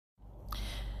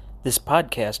This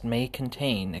podcast may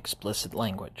contain explicit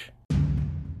language.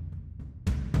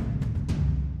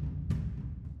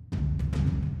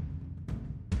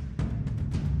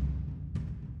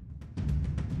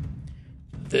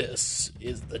 This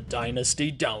is the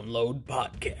Dynasty Download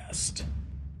Podcast.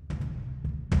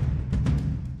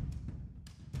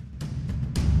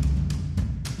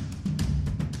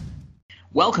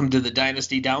 Welcome to the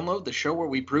Dynasty Download, the show where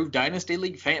we prove Dynasty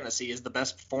League Fantasy is the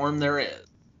best form there is.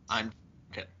 I'm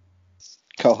Ken.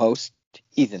 Co-host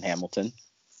Ethan Hamilton.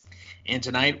 And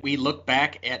tonight we look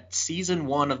back at Season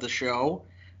 1 of the show,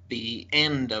 the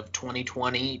end of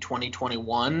 2020,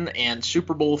 2021, and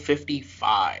Super Bowl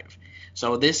 55.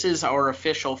 So this is our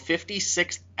official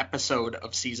 56th episode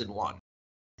of Season 1.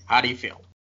 How do you feel?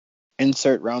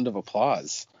 Insert round of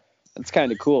applause. That's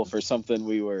kind of cool for something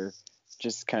we were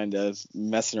just kind of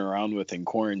messing around with in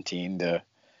quarantine to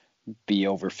be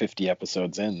over 50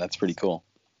 episodes in. That's pretty cool.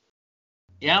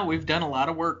 Yeah, we've done a lot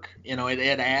of work. You know, it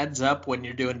adds up when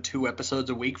you're doing 2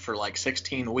 episodes a week for like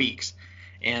 16 weeks.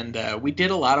 And we did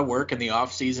a lot of work in the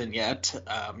off season yet,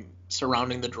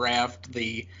 surrounding the draft,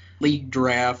 the league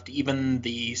draft, even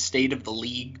the state of the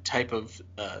league type of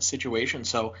situation.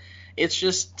 So it's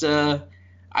just,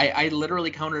 I literally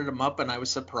counted them up and I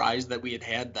was surprised that we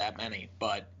had that many,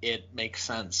 but it makes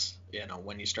sense, you know,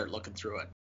 when you start looking through it.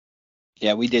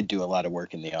 Yeah, we did do a lot of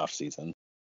work in the off season.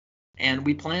 And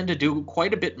we plan to do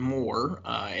quite a bit more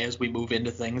as we move into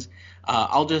things.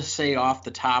 I'll just say off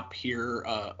the top here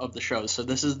of the show. So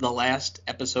this is the last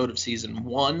episode of Season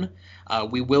 1.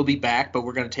 We will be back, but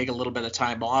we're going to take a little bit of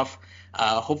time off.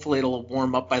 Hopefully it'll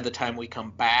warm up by the time we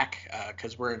come back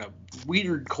because we're in a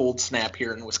weird cold snap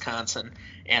here in Wisconsin,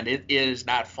 and it is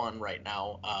not fun right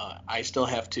now. I still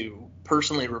have to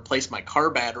personally replace my car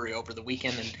battery over the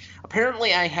weekend, and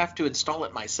apparently I have to install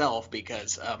it myself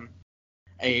because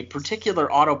a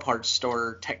particular auto parts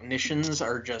store technicians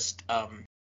are just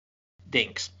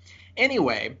dinks.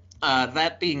 Anyway,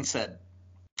 that being said,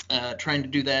 trying to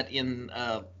do that in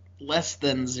less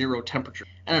than 0 temperature.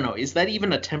 I don't know. Is that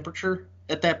even a temperature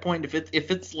at that point? If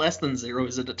it's less than 0,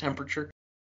 is it a temperature?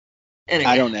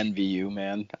 Anyway. I don't envy you,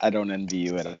 man. I don't envy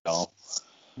you at all.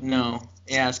 No.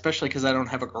 Yeah, especially because I don't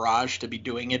have a garage to be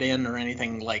doing it in or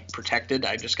anything like protected.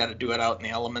 I just got to do it out in the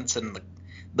elements and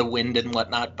the wind and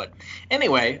whatnot. But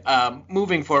anyway,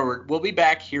 moving forward, we'll be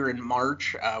back here in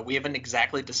March. We haven't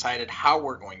exactly decided how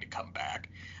we're going to come back.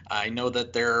 I know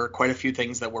that there are quite a few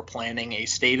things that we're planning. A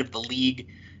State of the League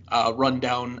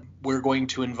rundown. We're going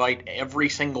to invite every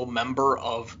single member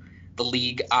of the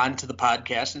league onto the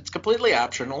podcast. It's completely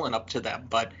optional and up to them.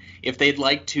 But if they'd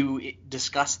like to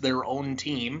discuss their own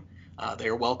team,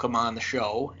 they're welcome on the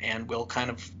show, and we'll kind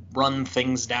of run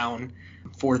things down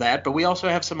for that. But we also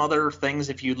have some other things.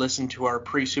 If you listen to our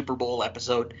pre-Super Bowl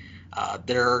episode,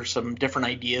 there are some different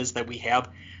ideas that we have.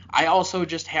 I also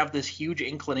just have this huge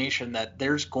inclination that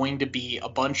there's going to be a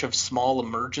bunch of small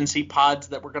emergency pods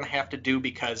that we're going to have to do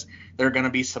because there are going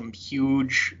to be some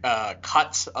huge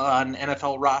cuts on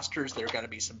NFL rosters. There are going to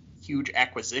be some huge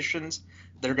acquisitions.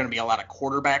 There are going to be a lot of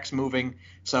quarterbacks moving.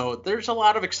 So there's a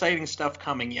lot of exciting stuff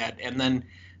coming yet. And then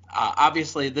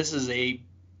obviously this is a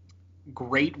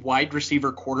great wide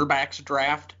receiver quarterbacks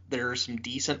draft. There are some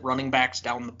decent running backs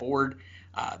down the board.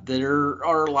 There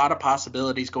are a lot of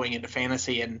possibilities going into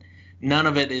fantasy, and none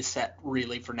of it is set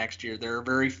really for next year. There are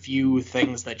very few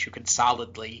things that you could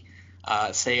solidly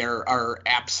say are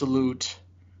absolute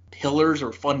pillars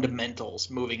or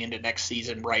fundamentals moving into next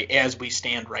season, right as we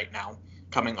stand right now,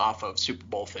 coming off of Super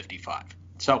Bowl 55.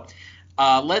 So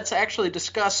let's actually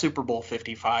discuss Super Bowl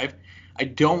 55. I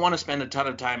don't want to spend a ton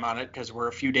of time on it because we're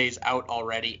a few days out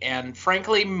already, and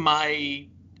frankly, my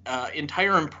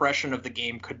entire impression of the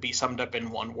game could be summed up in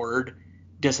one word: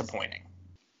 disappointing.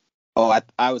 Oh,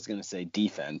 I was going to say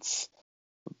defense,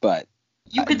 but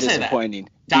you could say that.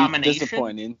 Domination.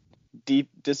 Disappointing.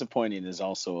 Disappointing is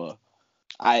also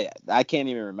I can't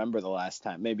even remember the last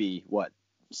time. Maybe what,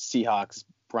 Seahawks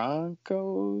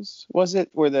Broncos was it,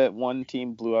 where the one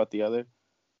team blew out the other?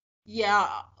 Yeah,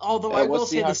 although I will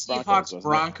say the Seahawks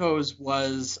Broncos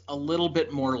was a little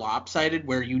bit more lopsided,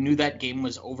 where you knew that game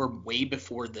was over way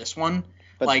before this one.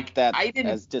 But like that I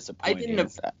didn't, as disappointing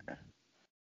as that.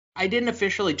 I didn't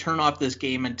officially turn off this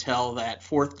game until that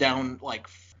fourth down, like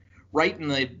right in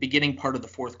the beginning part of the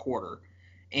fourth quarter,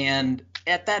 and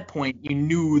at that point you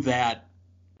knew that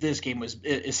this game was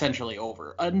essentially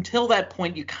over. Until that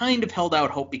point, you kind of held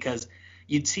out hope because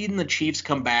you'd seen the Chiefs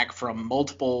come back from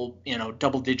multiple,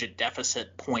 double-digit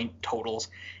deficit point totals,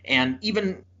 and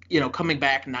even, coming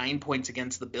back 9 points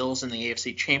against the Bills in the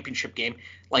AFC Championship game,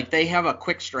 like they have a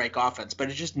quick strike offense, but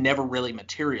it just never really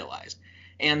materialized.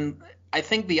 And I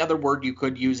think the other word you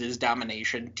could use is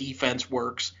domination. Defense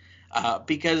works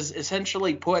because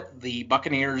essentially put the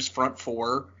Buccaneers front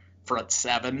four, front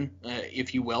seven,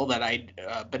 if you will, that I'd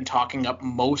been talking up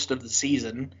most of the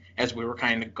season as we were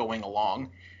kind of going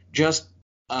along, just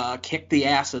kicked the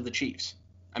ass of the Chiefs.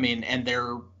 I mean, and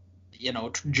their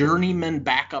journeyman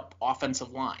backup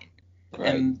offensive line.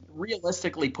 Right. And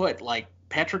realistically put, like,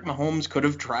 Patrick Mahomes could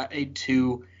have tried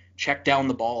to check down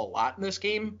the ball a lot in this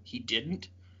game. He didn't.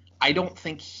 I don't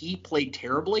think he played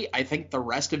terribly. I think the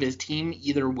rest of his team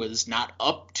either was not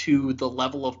up to the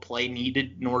level of play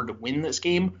needed in order to win this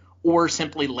game or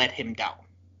simply let him down.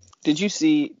 Did you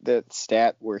see the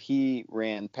stat where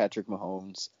Patrick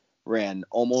Mahomes ran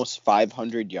almost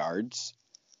 500 yards?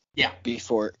 Yeah.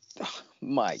 Before,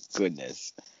 my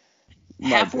goodness.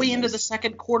 Halfway into the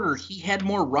second quarter, he had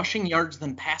more rushing yards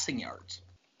than passing yards.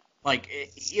 Like,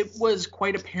 it was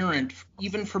quite apparent,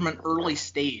 even from an early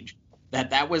stage,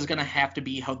 that was going to have to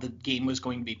be how the game was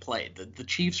going to be played. The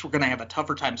Chiefs were going to have a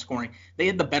tougher time scoring. They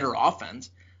had the better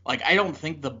offense. Like, I don't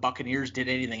think the Buccaneers did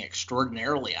anything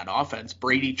extraordinarily on offense.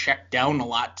 Brady checked down a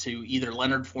lot to either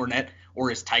Leonard Fournette or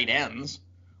his tight ends,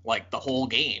 like, the whole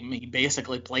game. He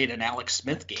basically played an Alex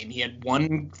Smith game. He had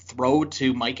one throw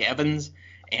to Mike Evans,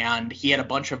 and he had a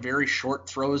bunch of very short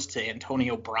throws to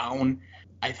Antonio Brown.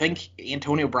 I think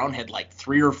Antonio Brown had like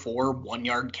 3 or 4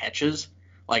 1-yard catches.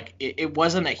 Like, it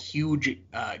wasn't a huge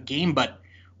game, but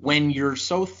when you're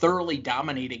so thoroughly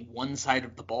dominating one side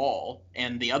of the ball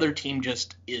and the other team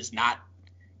just is not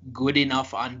good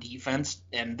enough on defense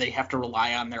and they have to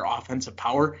rely on their offensive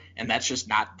power, and that's just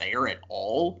not there at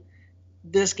all,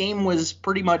 this game was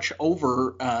pretty much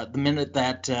over the minute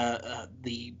that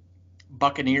the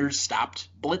Buccaneers stopped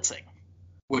blitzing,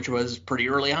 which was pretty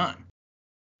early on.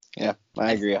 Yeah,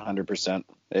 I agree 100%.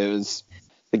 It was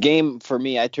the game for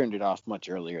me. I turned it off much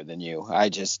earlier than you.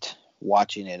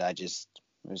 Watching it,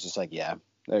 it was just like, yeah,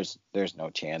 there's no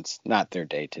chance. Not their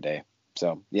day today.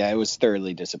 So, yeah, it was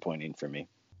thoroughly disappointing for me.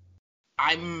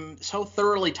 I'm so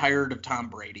thoroughly tired of Tom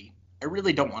Brady. I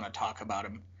really don't want to talk about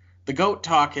him. The GOAT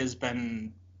talk has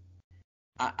been,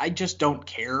 I just don't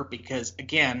care because,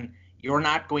 again, you're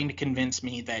not going to convince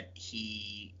me that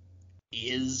he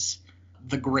is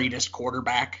the greatest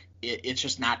quarterback. It's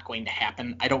just not going to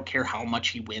happen. I don't care how much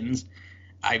he wins.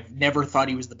 I've never thought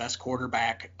he was the best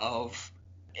quarterback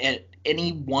at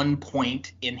any one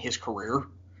point in his career.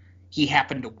 He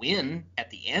happened to win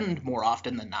at the end more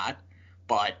often than not,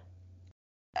 but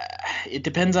it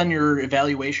depends on your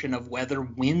evaluation of whether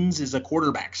wins is a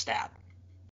quarterback stat.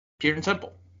 Pure and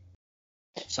simple.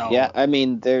 So yeah, I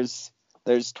mean, there's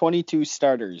 22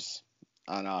 starters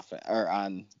on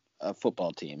on a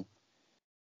football team.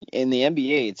 In the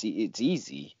NBA, it's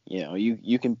easy.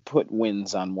 You can put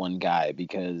wins on one guy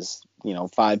because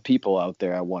 5 people out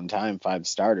there at one time, 5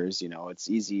 starters. It's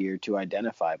easier to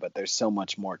identify, but there's so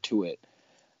much more to it.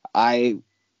 I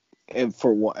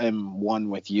am one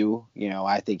with you.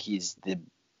 I think he's the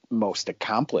most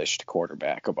accomplished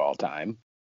quarterback of all time.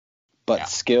 But yeah.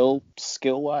 skill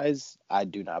wise, I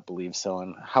do not believe so.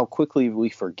 And how quickly we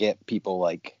forget people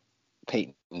like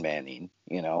Peyton Manning.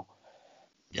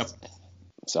 Yep.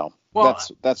 So well,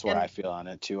 that's what I feel on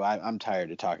it too. I'm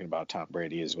tired of talking about Tom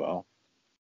Brady as well.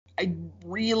 I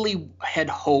really had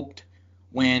hoped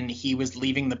when he was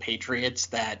leaving the Patriots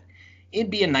that it'd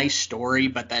be a nice story,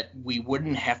 but that we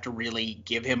wouldn't have to really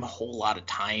give him a whole lot of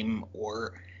time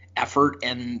or effort.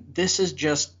 And this has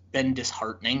just been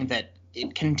disheartening that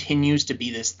it continues to be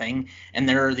this thing. And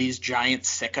there are these giant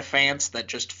sycophants that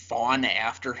just fawn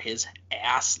after his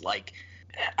ass. Like,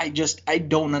 I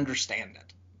don't understand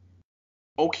it.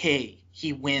 Okay,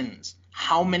 he wins.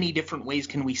 How many different ways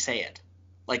can we say it?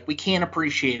 Like, we can't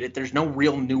appreciate it. There's no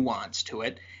real nuance to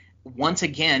it. Once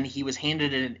again, he was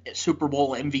handed a Super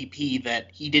Bowl MVP that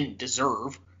he didn't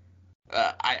deserve.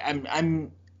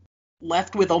 I'm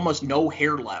left with almost no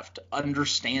hair left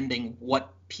understanding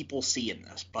what people see in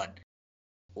this, but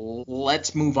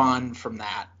let's move on from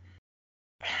that.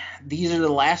 These are the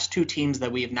last 2 teams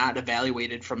that we have not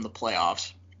evaluated from the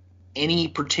playoffs. Any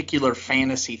particular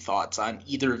fantasy thoughts on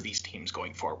either of these teams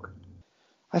going forward?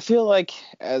 I feel like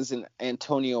as an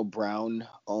Antonio Brown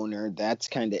owner, that's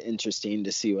kind of interesting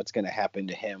to see what's going to happen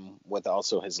to him with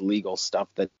also his legal stuff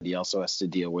that he also has to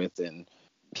deal with. And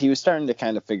he was starting to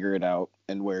kind of figure it out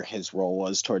and where his role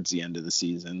was towards the end of the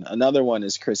season. Another one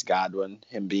is Chris Godwin,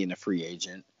 him being a free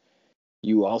agent.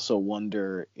 You also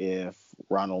wonder if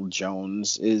Ronald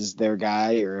Jones is their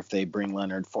guy or if they bring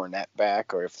Leonard Fournette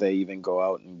back or if they even go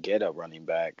out and get a running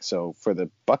back. So for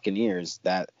the Buccaneers,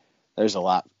 there's a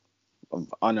lot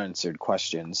of unanswered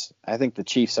questions. I think the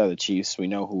Chiefs are the Chiefs. We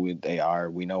know who they are.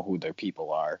 We know who their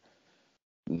people are.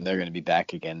 they're going to be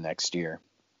back again next year.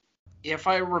 If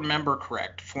I remember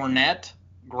correct, Fournette,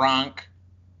 Gronk,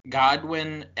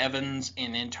 Godwin, Evans,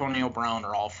 and Antonio Brown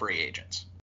are all free agents.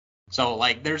 So,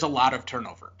 like, there's a lot of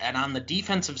turnover. And on the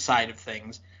defensive side of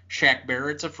things, Shaq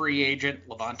Barrett's a free agent.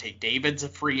 Levante David's a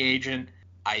free agent.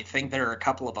 I think there are a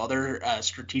couple of other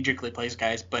strategically placed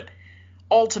guys. But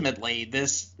ultimately,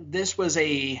 this was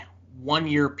a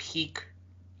one-year peak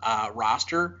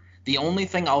roster. The only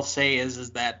thing I'll say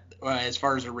is that as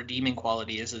far as a redeeming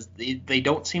quality is they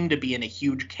don't seem to be in a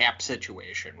huge cap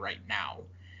situation right now.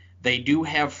 They do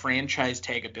have franchise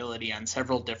tag ability on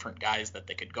several different guys that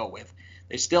they could go with.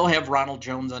 They still have Ronald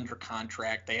Jones under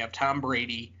contract. They have Tom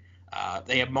Brady.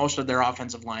 They have most of their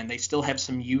offensive line. They still have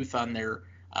some youth on their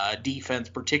defense,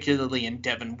 particularly in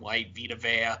Devin White, Vita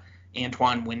Vea,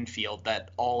 Antoine Winfield, that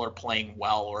all are playing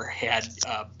well or had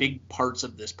big parts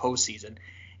of this postseason.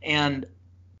 And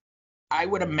I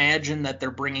would imagine that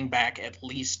they're bringing back at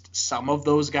least some of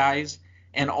those guys,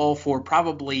 and all for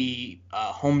probably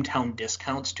hometown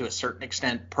discounts to a certain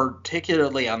extent,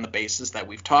 particularly on the basis that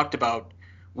we've talked about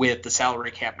with the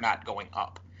salary cap not going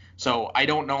up. So I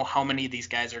don't know how many of these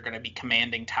guys are going to be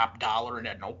commanding top dollar in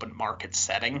an open market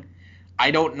setting.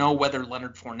 I don't know whether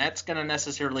Leonard Fournette's going to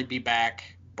necessarily be back,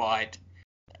 but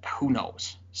who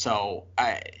knows? So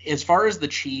as far as the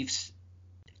Chiefs,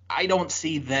 I don't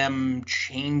see them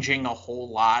changing a whole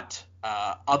lot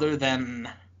other than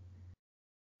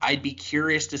I'd be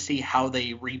curious to see how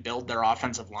they rebuild their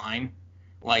offensive line.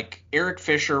 Like Eric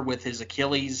Fisher with his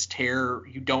Achilles tear,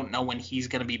 you don't know when he's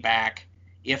going to be back,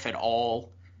 if at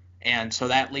all. And so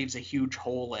that leaves a huge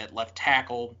hole at left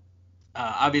tackle.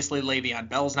 Obviously, Le'Veon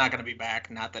Bell's not going to be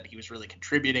back, not that he was really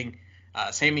contributing.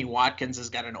 Sammy Watkins has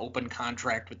got an open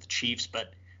contract with the Chiefs,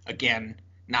 but again,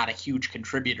 not a huge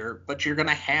contributor. But you're going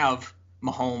to have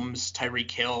Mahomes,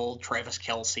 Tyreek Hill, Travis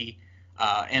Kelce,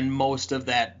 and most of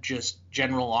that just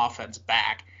general offense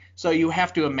back. So you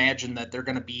have to imagine that they're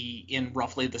going to be in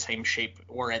roughly the same shape,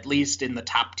 or at least in the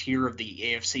top tier of the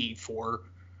AFC for,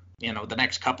 the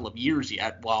next couple of years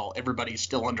yet, while everybody's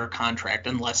still under contract,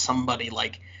 unless somebody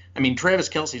Travis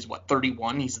Kelce's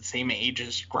 31? He's the same age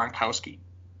as Gronkowski,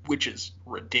 which is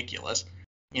ridiculous.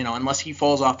 Unless he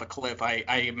falls off a cliff,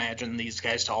 I imagine these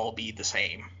guys to all be the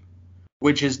same,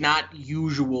 which is not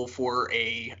usual for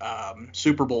a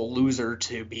Super Bowl loser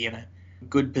to be in a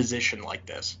good position like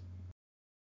this.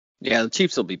 Yeah, the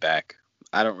Chiefs will be back.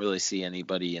 I don't really see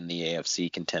anybody in the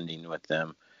AFC contending with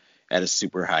them at a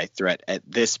super high threat at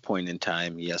this point in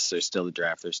time. Yes, there's still the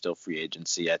draft. There's still free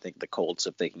agency. I think the Colts,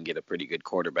 if they can get a pretty good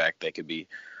quarterback, they could be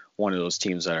one of those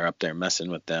teams that are up there messing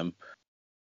with them.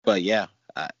 But yeah,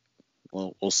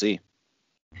 we'll see.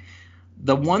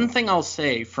 The one thing I'll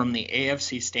say from the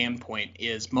AFC standpoint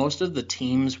is most of the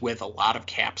teams with a lot of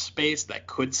cap space that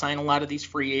could sign a lot of these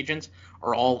free agents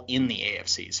are all in the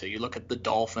AFC. So you look at the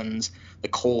Dolphins, the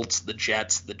Colts, the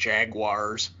Jets, the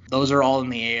Jaguars. Those are all in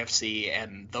the AFC,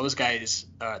 and those guys,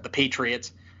 the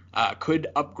Patriots, could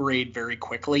upgrade very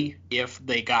quickly if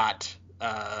they got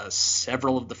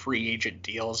several of the free agent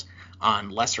deals on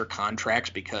lesser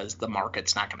contracts because the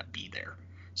market's not going to be there.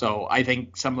 So I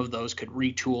think some of those could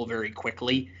retool very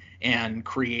quickly and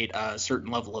create a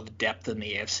certain level of depth in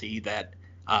the AFC that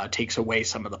takes away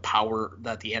some of the power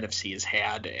that the NFC has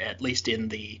had, at least in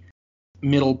the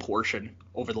middle portion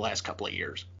over the last couple of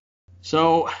years.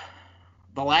 So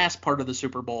the last part of the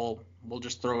Super Bowl, we'll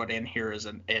just throw it in here as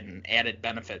an added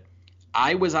benefit.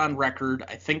 I was on record.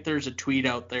 I think there's a tweet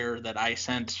out there that I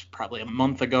sent probably a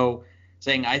month ago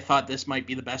saying I thought this might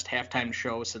be the best halftime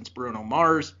show since Bruno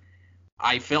Mars.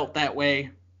 I felt that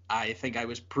way. I think I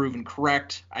was proven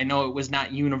correct. I know it was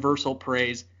not universal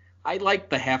praise. I liked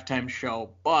the halftime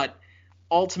show, but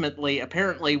ultimately,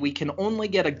 apparently, we can only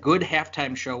get a good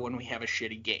halftime show when we have a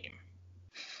shitty game.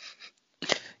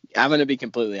 I'm going to be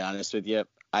completely honest with you.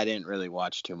 I didn't really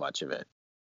watch too much of it.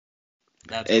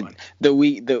 That's fine. The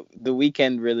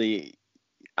weekend really,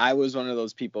 I was one of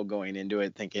those people going into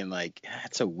it thinking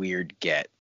that's a weird get.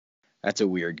 That's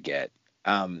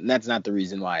not the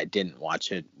reason why I didn't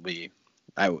watch it.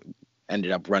 I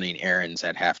ended up running errands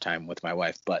at halftime with my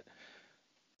wife, but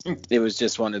it was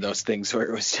just one of those things where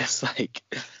it was just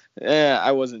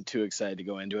I wasn't too excited to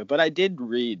go into it. But I did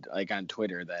read on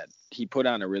Twitter that he put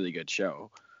on a really good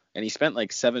show, and he spent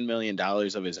 $7 million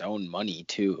of his own money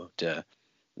too to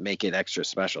make it extra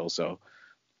special. So,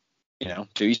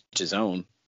 to each his own.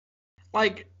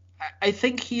 I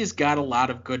think he's got a lot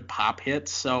of good pop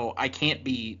hits, so I can't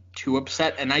be too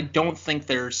upset. And I don't think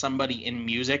there's somebody in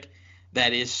music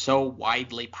that is so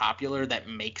widely popular that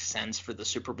makes sense for the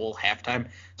Super Bowl halftime.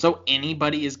 So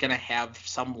anybody is going to have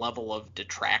some level of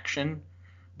detraction.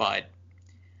 But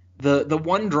The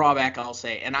one drawback I'll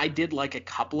say, and I did like a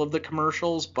couple of the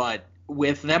commercials, but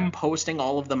with them posting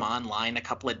all of them online a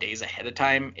couple of days ahead of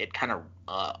time, it kind of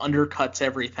undercuts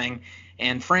everything.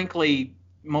 And frankly,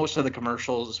 most of the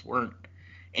commercials weren't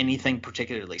anything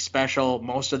particularly special.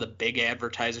 Most of the big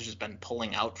advertisers has been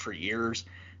pulling out for years,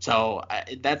 so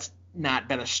that's not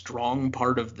been a strong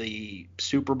part of the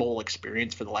Super Bowl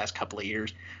experience for the last couple of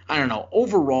years. I don't know.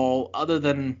 Overall, other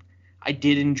than I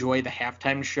did enjoy the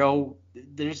halftime show,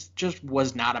 there's just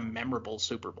was not a memorable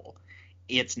Super Bowl.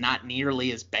 It's not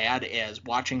nearly as bad as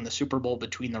watching the Super Bowl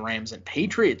between the Rams and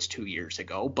Patriots 2 years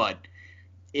ago, but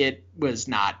it was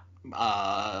not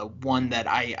one that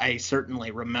I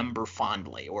certainly remember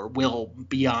fondly or will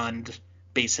beyond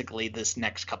basically this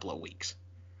next couple of weeks.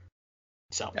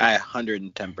 So I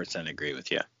 110% agree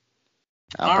with you.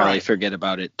 I'll All probably right. forget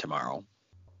about it tomorrow.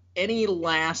 Any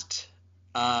last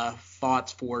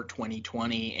thoughts for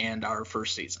 2020 and our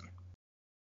first season?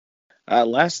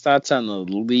 Last thoughts on the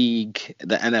league,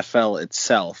 the NFL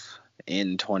itself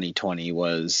in 2020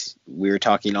 was we were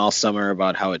talking all summer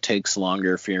about how it takes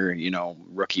longer for your,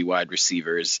 rookie wide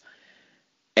receivers.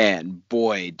 And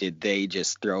boy, did they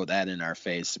just throw that in our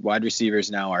face. Wide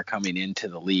receivers now are coming into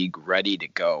the league ready to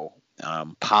go.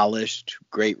 Polished,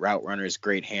 great route runners,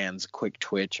 great hands, quick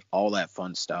twitch, all that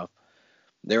fun stuff.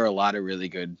 There are a lot of really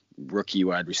good rookie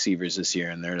wide receivers this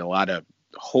year, and there are a lot of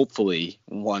hopefully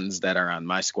ones that are on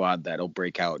my squad that'll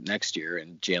break out next year,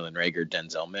 and Jalen Reagor,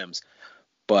 Denzel Mims.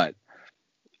 But,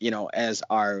 as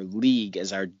our league,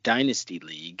 as our dynasty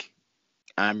league,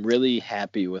 I'm really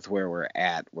happy with where we're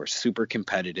at. We're super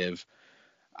competitive.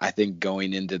 I think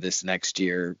going into this next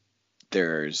year,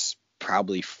 there's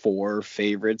probably 4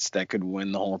 favorites that could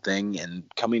win the whole thing. And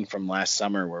coming from last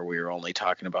summer where we were only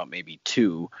talking about maybe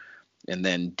 2, and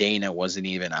then Dana wasn't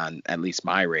even on at least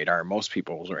my radar, most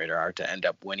people's radar, to end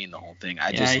up winning the whole thing.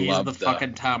 He's love the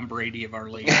fucking Tom Brady of our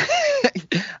league.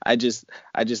 I just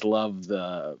love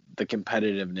the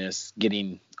competitiveness,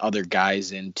 getting other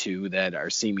guys into that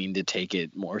are seeming to take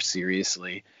it more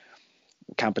seriously.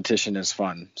 Competition is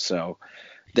fun. So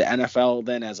the NFL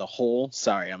then as a whole,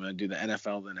 I'm going to do the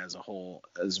NFL then as a whole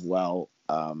as well.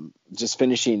 Just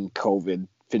finishing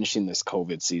this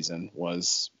COVID season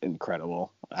was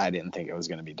incredible. I didn't think it was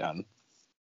going to be done.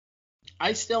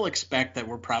 I still expect that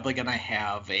we're probably going to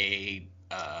have a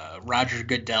Roger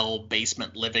Goodell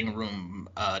basement living room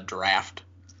draft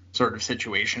sort of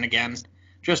situation again,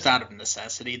 just out of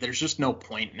necessity. There's just no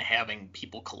point in having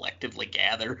people collectively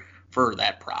gather for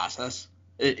that process.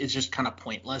 It's just kind of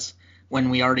pointless when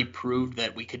we already proved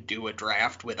that we could do a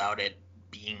draft without it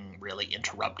being really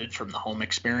interrupted from the home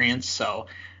experience. So,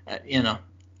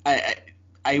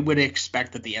 I would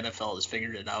expect that the NFL has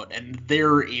figured it out and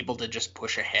they're able to just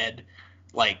push ahead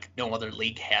like no other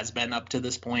league has been up to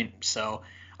this point. So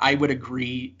I would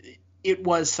agree it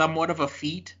was somewhat of a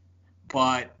feat,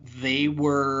 but they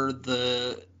were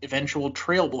the eventual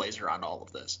trailblazer on all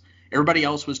of this. Everybody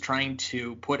else was trying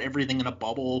to put everything in a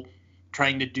bubble,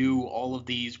 trying to do all of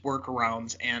these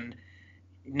workarounds, and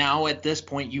now at this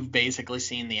point you've basically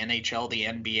seen the NHL, the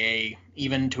NBA,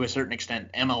 even to a certain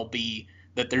extent MLB,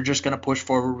 that they're just going to push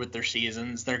forward with their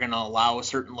seasons. They're going to allow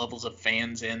certain levels of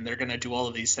fans in. They're going to do all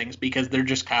of these things because they're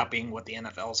just copying what the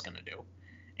NFL is going to do.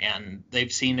 And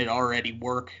they've seen it already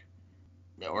work,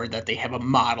 or that they have a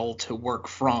model to work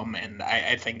from, and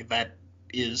I think that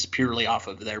is purely off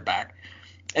of their back.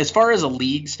 As far as a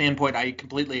league standpoint, I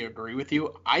completely agree with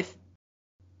you. I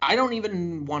don't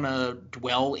even want to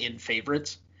dwell in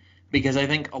favorites because I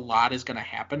think a lot is going to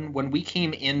happen. When we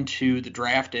came into the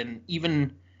draft and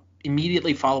even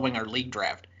immediately following our league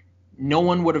draft, no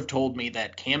one would have told me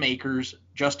that Cam Akers,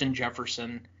 Justin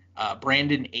Jefferson,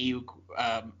 Brandon Ayuk,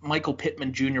 Michael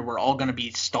Pittman Jr. were all going to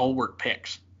be stalwart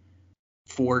picks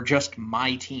for just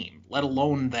my team, let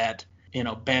alone that,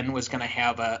 Ben was going to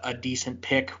have a decent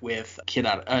pick with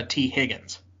T.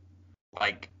 Higgins.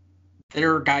 Like,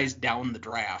 there are guys down the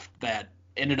draft that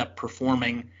ended up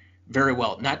performing very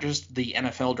well, not just the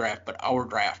NFL draft, but our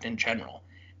draft in general.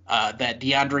 That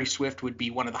DeAndre Swift would be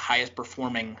one of the highest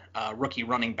performing rookie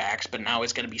running backs, but now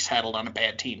is going to be saddled on a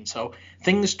bad team. So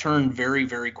things turn very,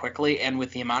 very quickly, and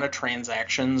with the amount of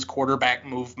transactions, quarterback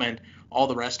movement, all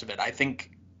the rest of it, I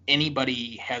think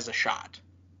anybody has a shot.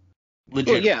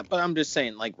 Legit. Well, yeah, but I'm just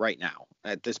saying, like right now,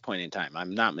 at this point in time,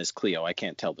 I'm not Miss Cleo. I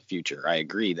can't tell the future. I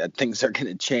agree that things are going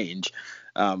to change.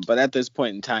 But at this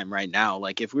point in time right now,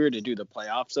 like if we were to do the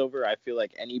playoffs over, I feel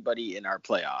like anybody in our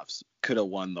playoffs could have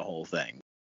won the whole thing.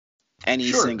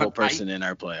 Any single person in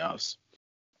our playoffs.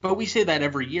 But we say that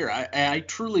every year. I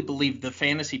truly believe the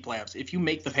fantasy playoffs, if you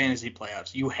make the fantasy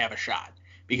playoffs, you have a shot.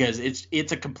 because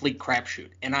it's a complete crapshoot.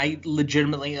 And I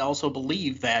legitimately also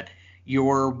believe that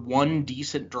you're one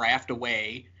decent draft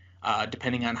away,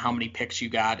 depending on how many picks you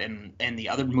got and the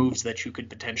other moves that you could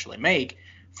potentially make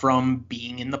from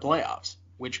being in the playoffs,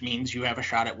 which means you have a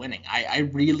shot at winning. I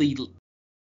really,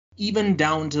 even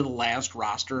down to the last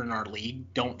roster in our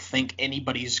league, don't think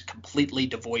anybody's completely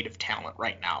devoid of talent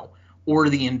right now or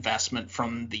the investment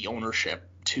from the ownership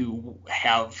to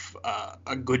have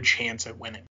a good chance at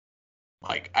winning.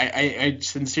 Like, I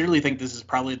sincerely think this is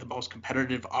probably the most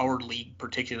competitive our league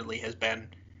particularly has been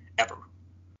ever.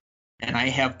 And I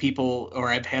have people, or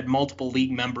I've had multiple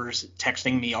league members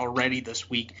texting me already this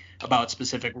week about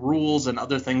specific rules and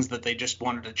other things that they just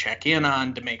wanted to check in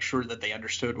on to make sure that they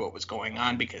understood what was going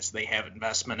on because they have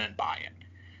investment and buy-in.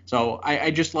 So I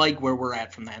just like where we're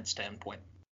at from that standpoint.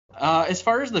 As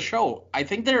far as the show, I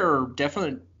think there are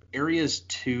definite areas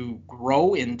to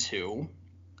grow into,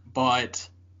 but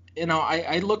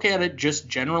I look at it just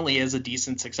generally as a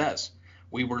decent success.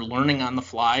 We were learning on the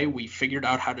fly. We figured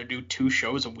out how to do 2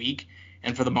 shows a week,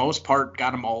 and for the most part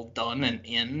got them all done and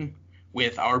in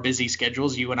with our busy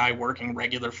schedules, you and I working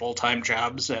regular full-time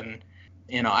jobs. And,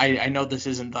 I know this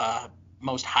isn't the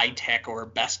most high-tech or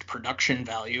best production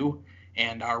value,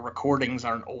 and our recordings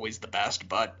aren't always the best,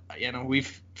 but,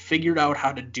 we've figured out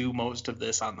how to do most of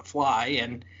this on the fly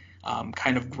and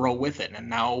kind of grow with it. And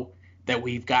now that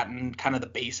we've gotten kind of the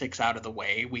basics out of the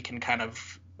way, we can kind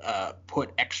of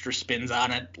put extra spins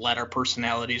on it, let our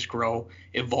personalities grow,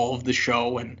 evolve the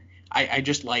show. And I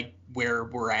just like where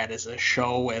we're at as a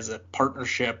show, as a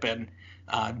partnership, and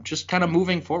just kind of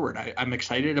moving forward. I'm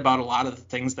excited about a lot of the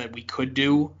things that we could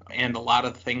do and a lot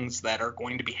of things that are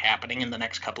going to be happening in the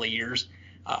next couple of years,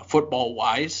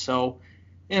 football-wise. So,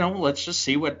 let's just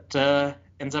see what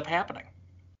ends up happening.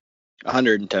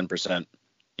 110%.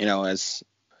 As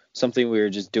something we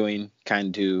were just doing kind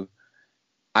of to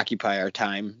occupy our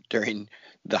time during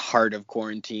the heart of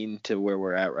quarantine to where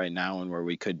we're at right now and where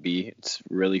we could be. It's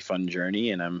a really fun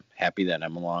journey, and I'm happy that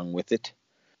I'm along with it,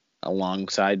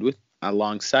 alongside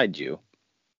you.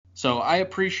 So I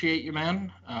appreciate you,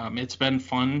 man. It's been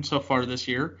fun so far this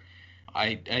year.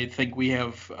 I think we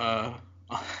have a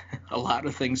lot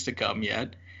of things to come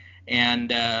yet,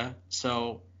 and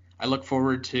so I look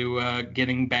forward to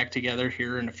getting back together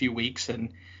here in a few weeks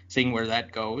and seeing where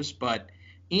that goes. But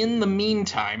in the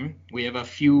meantime, we have a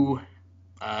few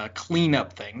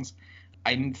cleanup things.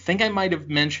 I think I might have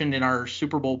mentioned in our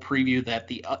Super Bowl preview that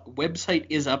the website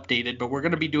is updated, but we're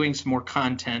going to be doing some more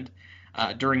content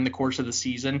during the course of the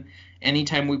season.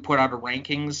 Anytime we put out a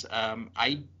rankings,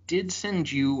 I did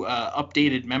send you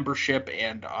updated membership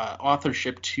and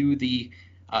authorship to the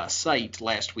site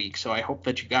last week, so I hope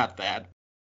that you got that.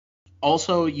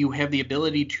 Also, you have the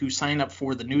ability to sign up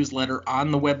for the newsletter on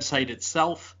the website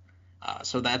itself.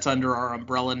 So that's under our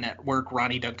umbrella network,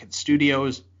 Ronnie Duncan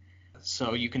Studios.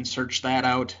 So you can search that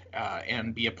out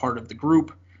and be a part of the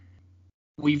group.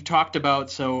 We've talked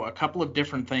about a couple of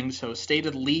different things. So State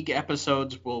of the League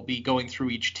episodes will be going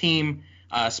through each team.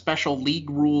 Special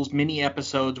league rules mini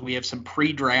episodes. We have some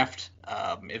pre-draft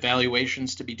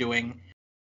evaluations to be doing.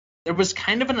 There was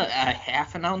kind of a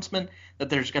half announcement that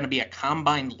there's going to be a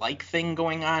combine-like thing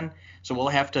going on, so we'll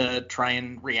have to try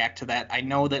and react to that. I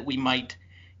know that we might,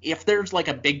 if there's like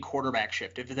a big quarterback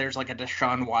shift, if there's like a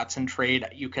Deshaun Watson trade,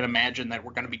 you can imagine that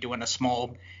we're going to be doing a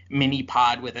small mini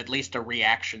pod with at least a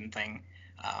reaction thing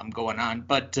going on.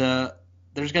 But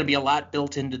there's going to be a lot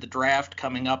built into the draft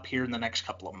coming up here in the next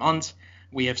couple of months.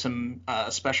 We have some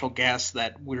special guests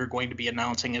that we're going to be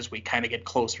announcing as we kind of get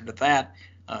closer to that.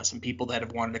 Some people that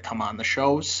have wanted to come on the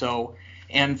show.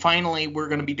 And finally, we're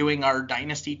going to be doing our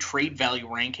Dynasty trade value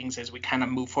rankings as we kind of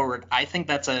move forward. I think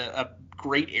that's a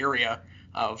great area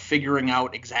of figuring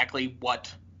out exactly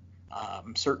what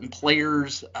certain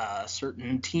players,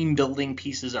 certain team building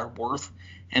pieces are worth,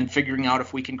 and figuring out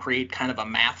if we can create kind of a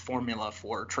math formula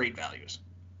for trade values.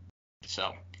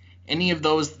 So, any of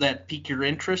those that pique your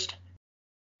interest?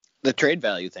 The trade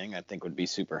value thing I think would be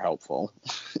super helpful,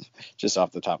 just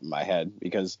off the top of my head,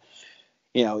 because,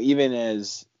 even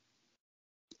as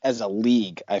a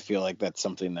league, I feel like that's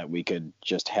something that we could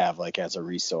just have like as a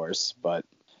resource. But,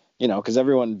 because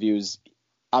everyone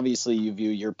obviously you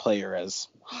view your player as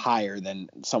higher than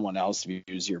someone else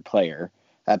views your player.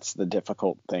 That's the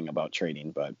difficult thing about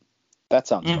trading, but that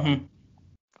sounds fun.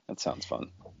 That sounds fun.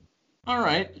 All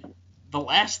right. The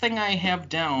last thing I have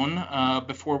down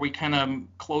before we kind of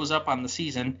close up on the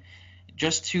season,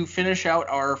 just to finish out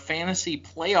our fantasy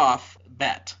playoff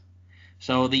bet.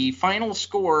 So the final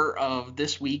score of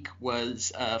this week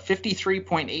was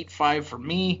 53.85 for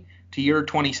me to your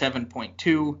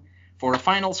 27.2 for a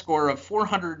final score of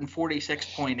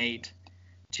 446.8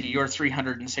 to your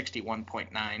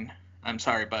 361.9. I'm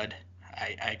sorry, bud.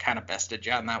 I kind of bested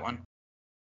you on that one.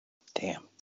 Damn.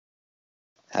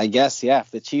 I guess, yeah,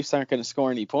 if the Chiefs aren't going to score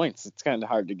any points, it's kind of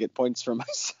hard to get points for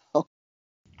myself.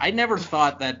 I never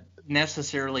thought that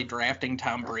necessarily drafting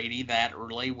Tom Brady that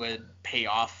early would pay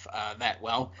off that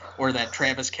well, or that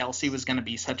Travis Kelce was going to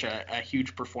be such a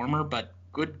huge performer, but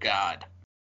good God.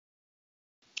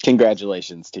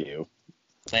 Congratulations to you.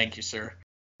 Thank you, sir.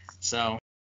 So,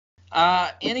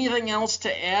 anything else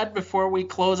to add before we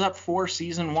close up for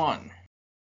season 1?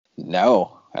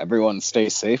 No, everyone stay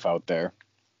safe out there.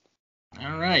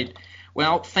 All right.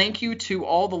 Well, thank you to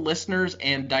all the listeners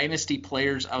and Dynasty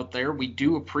players out there. We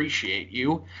do appreciate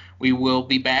you. We will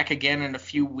be back again in a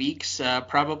few weeks,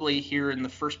 probably here in the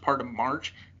first part of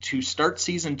March, to start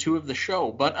season 2 of the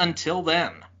show. But until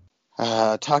then.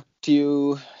 Talk to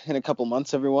you in a couple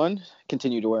months, everyone.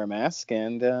 Continue to wear a mask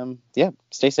and,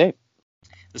 stay safe.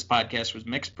 This podcast was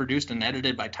mixed, produced, and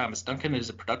edited by Thomas Duncan. It is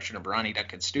a production of Ronnie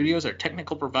Duncan Studios. Our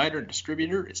technical provider and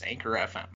distributor is Anchor FM.